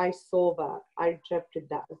 I saw that, I interpreted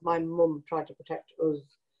that as my mum tried to protect us,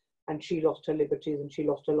 and she lost her liberties and she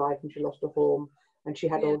lost her life and she lost her home and she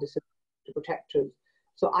had all this to protect us.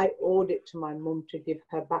 So I owed it to my mum to give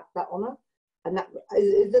her back that honour, and that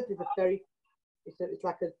is a very, it's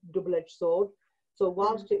like a double-edged sword. So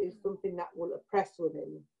whilst it is something that will oppress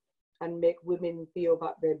women and make women feel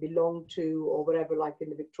that they belong to, or whatever, like in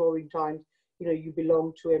the Victorian times, you know, you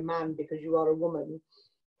belong to a man because you are a woman.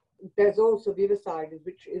 there's also the other side,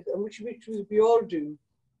 which we all do,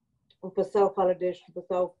 for self-validation,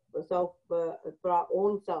 for our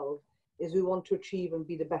own selves, is we want to achieve and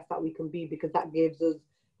be the best that we can be, because that gives us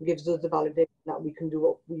the validation that we can do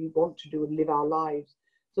what we want to do and live our lives.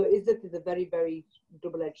 So Izzat is a very, very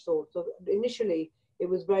double-edged sword. So initially, it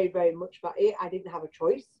was very, very much about, I didn't have a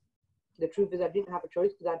choice. The truth is I didn't have a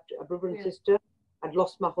choice, because I had a brother and sister. I'd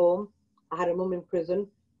lost my home. I had a mum in prison.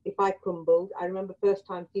 If I crumbled, I remember first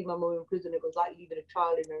time seeing my mum in prison, it was like leaving a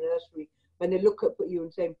child in a nursery. When they look up at you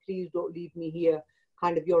and saying, please don't leave me here,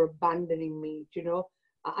 kind of, you're abandoning me, do you know?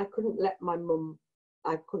 I couldn't let my mum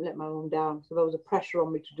down. So there was a pressure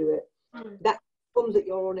on me to do it. That comes at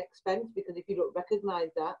your own expense, because if you don't recognize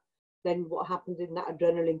that, then what happens in that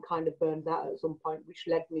adrenaline kind of burns out at some point, which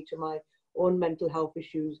led me to my own mental health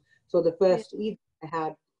issues. So the first Eid I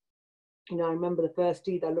had, you know, I remember the first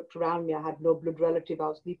Eid, I looked around me, I had no blood relative. I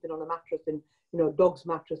was sleeping on a mattress in, you know, dog's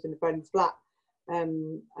mattress in a friend's flat,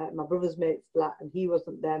 my brother's mate's flat, and he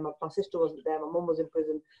wasn't there. My sister wasn't there. My mum was in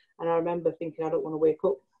prison. And I remember thinking, I don't want to wake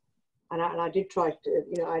up. And I did try to,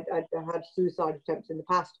 you know, I had suicide attempts in the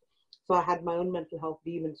past. So I had my own mental health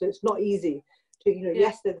demons. So it's not easy to, you know,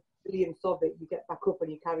 yes, there's billions of it, you get back up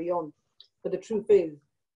and you carry on. But the truth is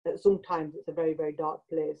that sometimes it's a very, very dark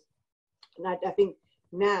place. And I think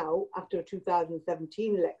now, after a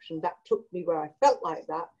 2017 election, that took me where I felt like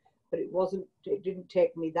that, but it didn't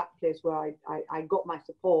take me that place where I got my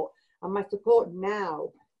support. And my support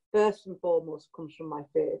now, first and foremost, comes from my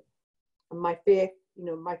faith. And my faith, you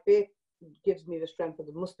know, my faith gives me the strength of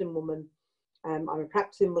a Muslim woman. I'm a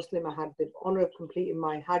practicing Muslim. I had the honor of completing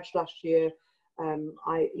my Hajj last year.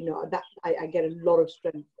 I get a lot of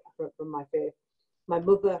strength from my faith. My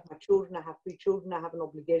mother, my children, I have 3 children. I have an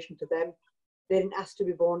obligation to them. They didn't ask to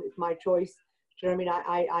be born. It's my choice. Do you know what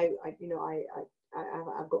I mean?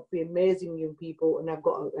 I've got 3 amazing young people, and I've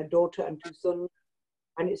got a daughter and 2 sons.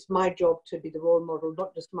 And it's my job to be the role model,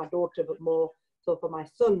 not just for my daughter, but more so for my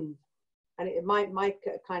sons. And in my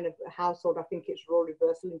kind of household, I think it's role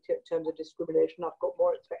reversal in terms of discrimination. I've got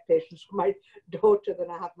more expectations for my daughter than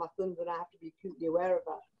I have my sons, and I have to be acutely aware of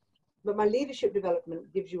that. But my leadership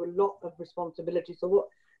development gives you a lot of responsibility. So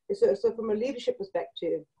from a leadership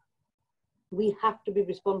perspective, we have to be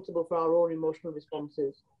responsible for our own emotional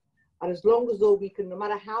responses. And as long as though we can, no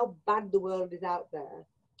matter how bad the world is out there,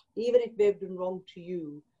 even if they've done wrong to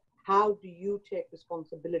you, how do you take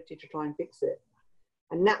responsibility to try and fix it?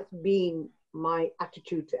 And that's been my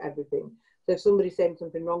attitude to everything. So if somebody's saying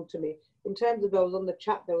something wrong to me, in terms of, I was on the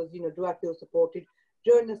chat, there was, you know, do I feel supported?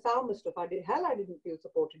 During the Salma stuff, I didn't feel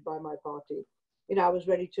supported by my party. You know, I was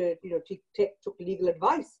ready to, you know, took legal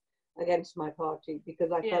advice against my party,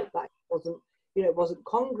 because I felt that it wasn't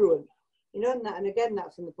congruent. You know, and again,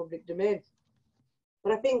 that's in the public domain.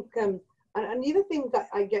 But I think, and the other thing that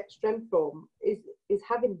I get strength from is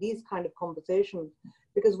having these kind of conversations.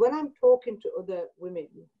 Because when I'm talking to other women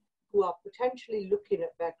who are potentially looking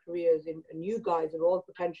at their careers, and you guys are all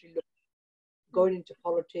potentially going into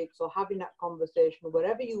politics or having that conversation,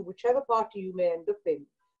 whichever party you may end up in,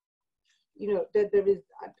 you know,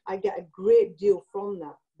 I get a great deal from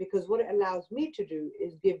that, because what it allows me to do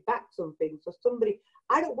is give back something. So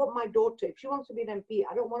I don't want my daughter, if she wants to be an MP,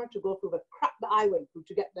 I don't want her to go through the crap that I went through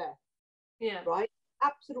to get there. Yeah. Right?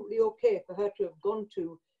 Absolutely okay for her to have gone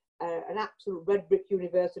to an absolute red brick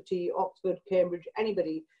university, Oxford, Cambridge,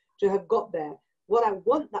 anybody, to have got there. What I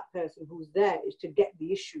want that person who's there is to get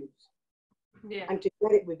the issues and to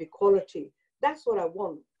get it with equality. That's what I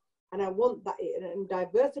want. And I want that, and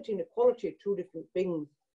diversity and equality are 2 different things.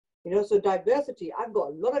 You know, so diversity, I've got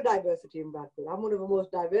a lot of diversity in Bradford. I'm one of the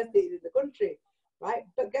most diverse cities in the country, right?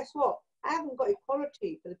 But guess what? I haven't got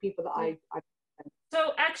equality for the people that I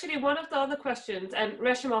So actually, one of the other questions, and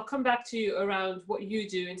Resham, I'll come back to you around what you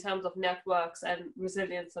do in terms of networks and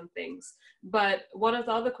resilience and things. But one of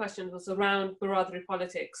the other questions was around Baradari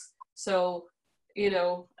politics. So,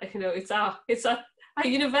 it's a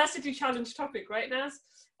university challenge topic, right, Naz?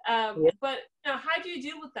 But how do you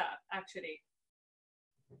deal with that, actually?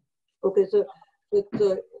 Okay, so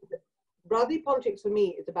Baradari politics for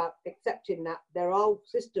me is about accepting that there are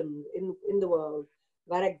systems in the world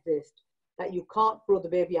that exist, that you can't throw the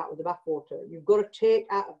baby out with the bathwater. You've got to take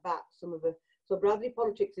out of that some of the. So Baradari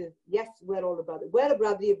politics is, yes, we're all a Baradari. We're a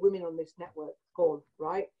Baradari of women on this network called,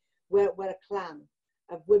 right? We're a clan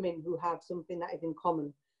of women who have something that is in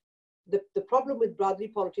common. The problem with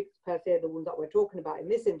Baradari politics per se, the ones that we're talking about in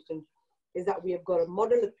this instance, is that we have got a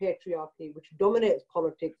model of patriarchy which dominates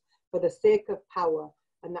politics for the sake of power,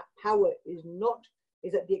 and that power is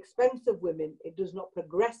at the expense of women. It does not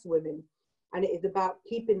progress women. And it is about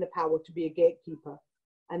keeping the power to be a gatekeeper.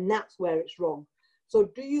 And that's where it's wrong. So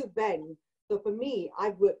do you then, so for me,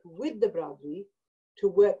 I've worked with the Bradley to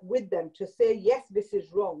work with them to say, yes, this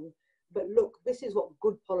is wrong, but look, this is what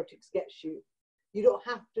good politics gets you. You don't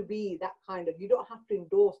have to be that kind of, you don't have to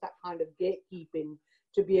endorse that kind of gatekeeping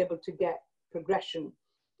to be able to get progression.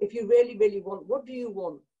 If you really, really want, what do you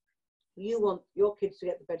want? You want your kids to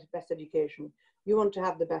get the best education. You want to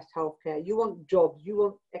have the best healthcare. You want jobs. You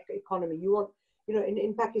want economy. You want, you know,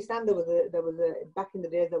 in Pakistan, there was a, back in the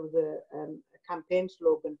days, there was a campaign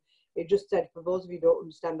slogan. It just said, for those of you who don't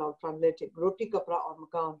understand, I'll translate it. Roti, kapra, or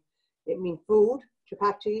makan. It means food,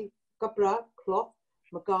 chapati, kapra, cloth,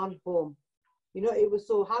 makan, home. You know, it was,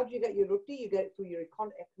 so how do you get your roti? You get it through your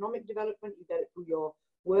economic development, you get it through your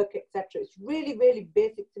work, etc. It's really, really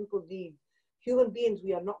basic, simple needs. Human beings,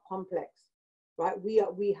 we are not complex, right? We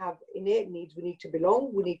have innate needs. We need to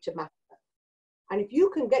belong, we need to matter. And if you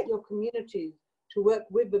can get your communities to work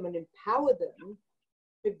with them and empower them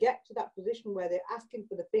to get to that position where they're asking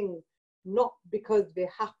for the things, not because they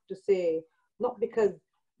have to say, not because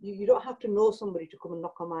you don't have to know somebody to come and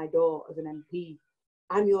knock on my door as an MP.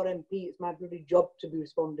 I'm your MP, it's my bloody job to be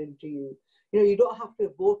responding to you. You know, you don't have to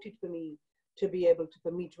have voted for me to be able to,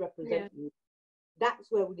 for me to represent you.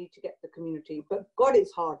 That's where we need to get the community. But God,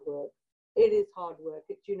 it's hard work. It is hard work.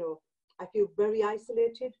 It's, you know, I feel very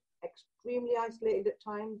isolated, extremely isolated at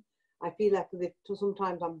times. I feel like as if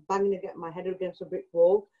sometimes I'm banging my head against a brick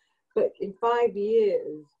wall. But in 5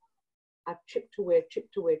 years, I've chipped away.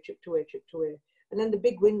 And then the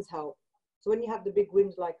big wins help. So when you have the big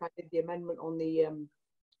wins, like I did the amendment on the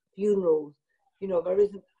funerals, you know, there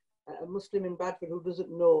isn't a Muslim in Bradford who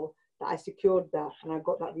doesn't know that I secured that and I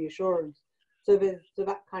got that reassurance. So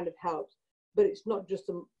that kind of helps. But it's not just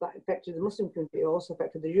that affected the Muslim community, it also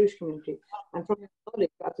affected the Jewish community. And from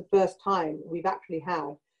knowledge, that's the first time we've actually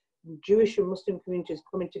had Jewish and Muslim communities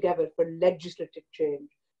coming together for legislative change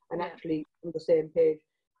and actually on the same page.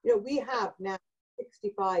 You know, we have now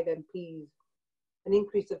 65 MPs, an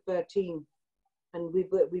increase of 13, and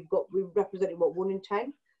we've represented what, 1 in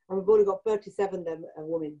 10, and we've only got 37 them are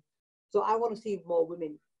women. So I want to see more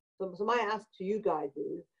women. So my ask to you guys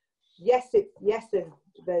is, yes,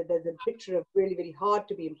 there's a picture of really, really hard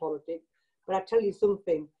to be in politics, but I tell you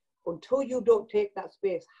something, until you don't take that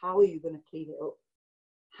space, how are you going to clean it up?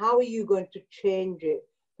 How are you going to change it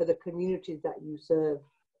for the communities that you serve?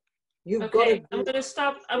 You've got to. I'm going to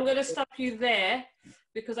stop you there,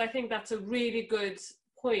 because I think that's a really good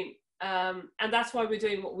point, and that's why we're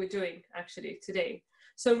doing what we're doing actually today.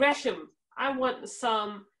 So Resham, I want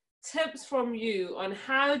some tips from you on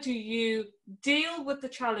how do you deal with the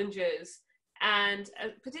challenges, and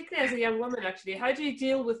particularly as a young woman, actually, how do you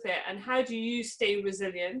deal with it, and how do you stay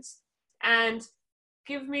resilient? And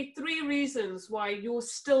give me 3 reasons why you're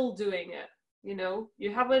still doing it. You know,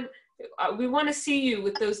 you haven't. We want to see you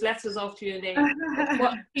with those letters after your name.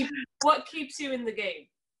 What keeps you in the game?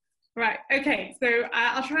 Right, okay, so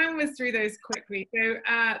I'll try and whiz through those quickly. So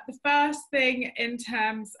the first thing in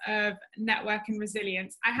terms of network and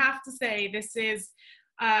resilience, I have to say this is,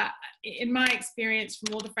 in my experience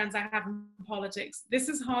from all the friends I have in politics, this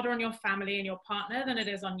is harder on your family and your partner than it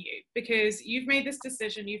is on you, because you've made this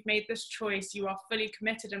decision, you've made this choice, you are fully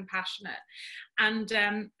committed and passionate.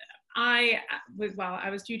 And I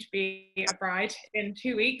was due to be a bride in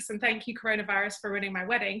 2 weeks, and thank you coronavirus for ruining my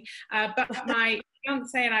wedding, but my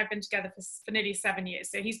fiance and I have been together for nearly 7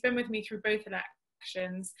 years, so he's been with me through both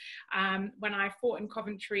elections. When I fought in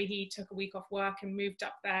Coventry, he took a week off work and moved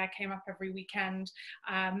up there, came up every weekend.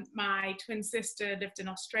 My twin sister lived in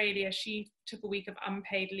Australia. She took a week of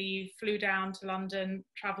unpaid leave, flew down to London,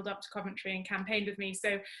 travelled up to Coventry and campaigned with me.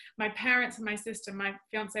 So my parents and my sister, my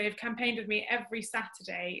fiance, have campaigned with me every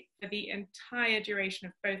Saturday for the entire duration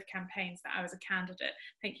of both campaigns that I was a candidate.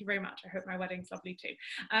 Thank you very much. I hope my wedding's lovely too,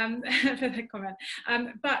 for the comment.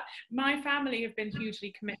 But my family have been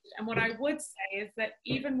hugely committed. And what I would say is that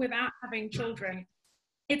even without having children,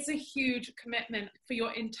 it's a huge commitment for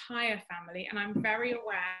your entire family. And I'm very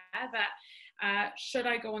aware that should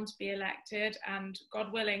I go on to be elected and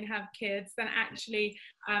God willing have kids, then actually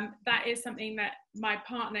that is something that my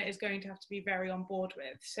partner is going to have to be very on board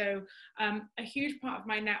with. So a huge part of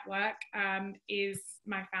my network is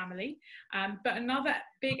my family, but another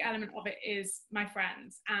big element of it is my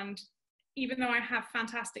friends. And even though I have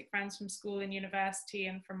fantastic friends from school and university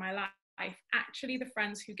and from my life, actually the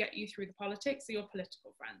friends who get you through the politics are your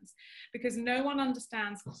political friends, because no one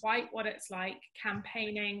understands quite what it's like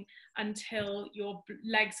campaigning until your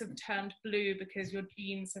legs have turned blue because your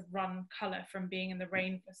jeans have run colour from being in the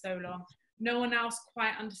rain for so long. No one else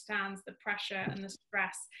quite understands the pressure and the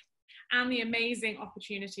stress and the amazing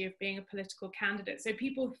opportunity of being a political candidate. So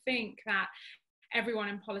people think that everyone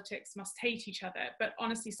in politics must hate each other. But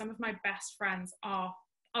honestly, some of my best friends are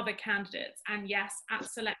other candidates. And yes, at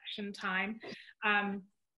selection time,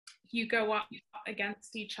 you go up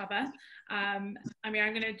against each other. I mean,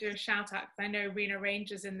 I'm going to do a shout out because I know Rena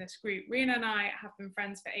Ranger's in this group. Rena and I have been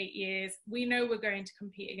friends for 8 years. We know we're going to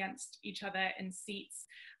compete against each other in seats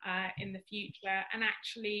in the future. And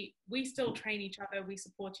actually, we still train each other. We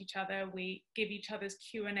support each other. We give each other's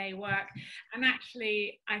Q&A work. And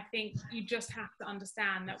actually, I think you just have to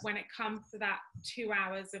understand that when it comes to that 2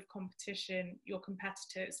 hours of competition, you're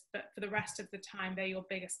competitors, but for the rest of the time, they're your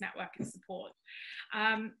biggest network and support.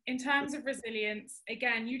 In terms of resilience,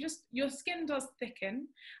 again, your skin does thicken.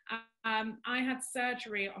 I had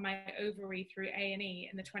surgery on my ovary through A&E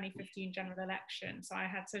in the 2015 general election. So I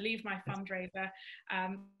had to leave my fundraiser,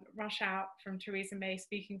 rush out from Theresa May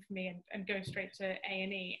speaking for me and go straight to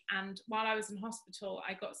A&E. And while I was in hospital,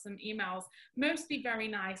 I got some emails, mostly very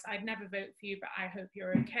nice. I'd never vote for you, but I hope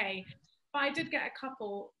you're okay. But I did get a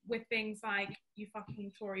couple with things like, you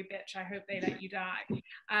fucking Tory bitch, I hope they let you die.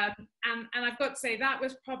 And I've got to say, that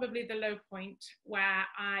was probably the low point where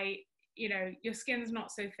you know, your skin's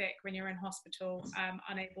not so thick when you're in hospital,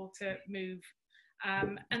 unable to move.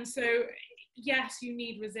 And so, yes, you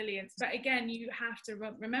need resilience. But again, you have to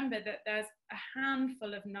remember that there's a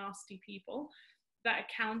handful of nasty people that are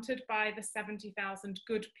counted by the 70,000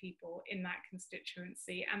 good people in that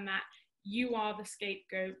constituency, and that you are the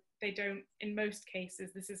scapegoat. They don't, in most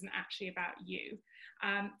cases, this isn't actually about you.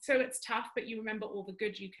 So it's tough, but you remember all the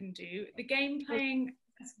good you can do. The game playing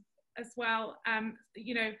as well,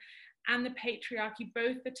 you know, and the patriarchy,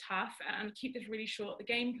 both are tough, and keep this really short. The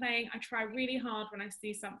game playing, I try really hard when I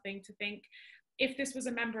see something to think, if this was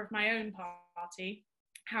a member of my own party,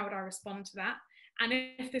 how would I respond to that? And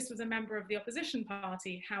if this was a member of the opposition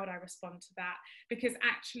party, how would I respond to that? Because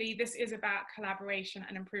actually this is about collaboration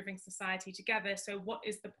and improving society together. So what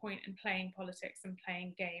is the point in playing politics and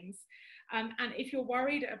playing games? And if you're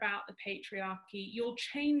worried about the patriarchy, you'll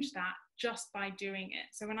change that just by doing it.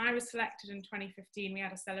 So when I was selected in 2015, we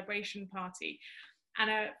had a celebration party, and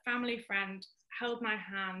a family friend held my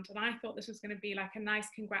hand, and I thought this was going to be like a nice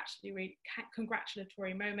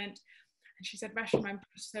congratulatory moment. And she said, Resham, I'm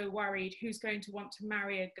so worried. Who's going to want to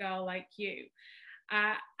marry a girl like you?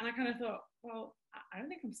 And I kind of thought, well, I don't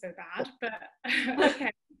think I'm so bad, but okay.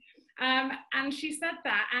 And she said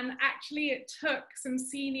that, and actually it took some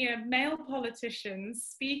senior male politicians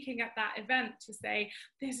speaking at that event to say,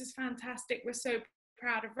 this is fantastic, we're so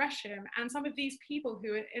proud of Resham. And some of these people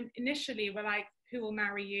who initially were like, who will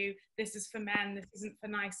marry you? This is for men, this isn't for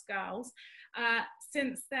nice girls.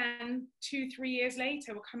 Since then, 2-3 years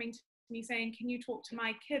later, were coming to me saying, can you talk to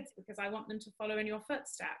my kids because I want them to follow in your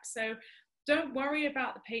footsteps? So don't worry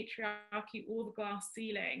about the patriarchy or the glass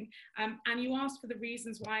ceiling. And you asked for the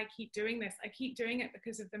reasons why I keep doing this. I keep doing it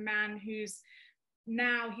because of the man who's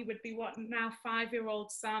now, he would be what, now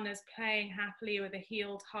 5-year-old son is playing happily with a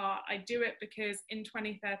healed heart. I do it because in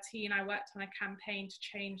 2013, I worked on a campaign to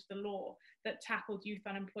change the law that tackled youth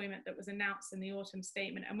unemployment that was announced in the autumn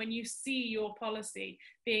statement. And when you see your policy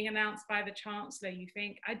being announced by the Chancellor, you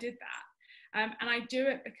think, I did that. And I do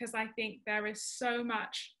it because I think there is so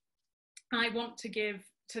much I want to give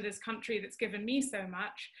to this country that's given me so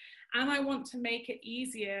much. And I want to make it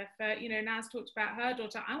easier for, you know, Naz talked about her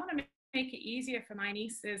daughter. I want to make it easier for my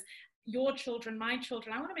nieces, your children, my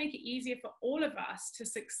children. I want to make it easier for all of us to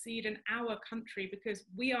succeed in our country because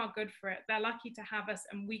we are good for it. They're lucky to have us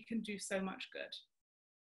and we can do so much good.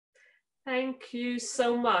 Thank you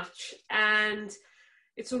so much. And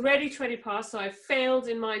it's already 20 past, so I failed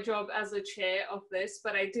in my job as a chair of this,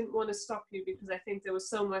 but I didn't want to stop you because I think there was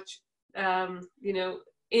so much you know,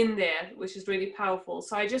 in there, which is really powerful.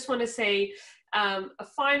 So I just want to say a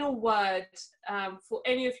final word for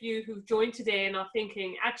any of you who've joined today and are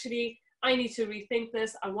thinking, actually, I need to rethink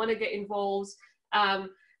this. I want to get involved.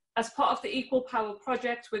 As part of the Equal Power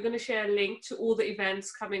Project, we're going to share a link to all the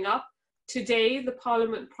events coming up. Today, the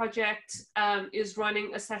Parliament Project is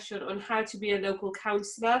running a session on how to be a local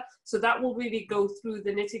councillor. So that will really go through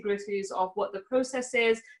the nitty-gritties of what the process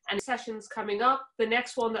is, and sessions coming up. The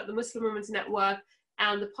next one that the Muslim Women's Network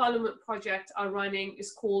and the Parliament Project are running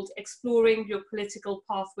is called Exploring Your Political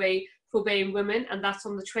Pathway for BAME Women, and that's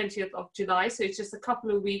on the 20th of July. So it's just a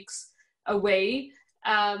couple of weeks away.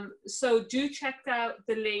 So do check out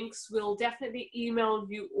the links. We'll definitely email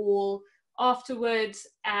you all afterwards,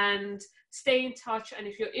 and stay in touch. And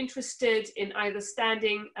if you're interested in either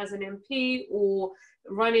standing as an MP or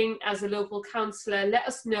running as a local councillor, let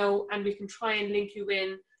us know and we can try and link you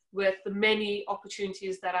in with the many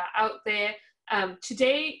opportunities that are out there.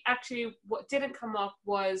 Today, actually, what didn't come up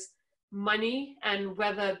was money and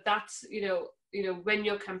whether that's, you know, you know, when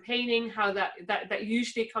you're campaigning, how that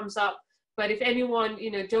usually comes up. But if anyone, you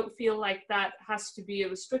know, don't feel like that has to be a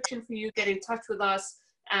restriction for you, get in touch with us,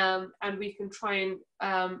 and we can try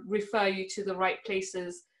and refer you to the right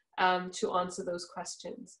places to answer those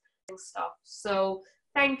questions and stuff. So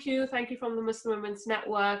thank you from the Muslim Women's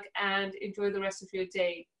Network, and enjoy the rest of your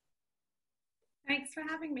day. Thanks for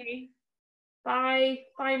having me. Bye.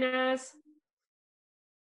 Bye, Naz.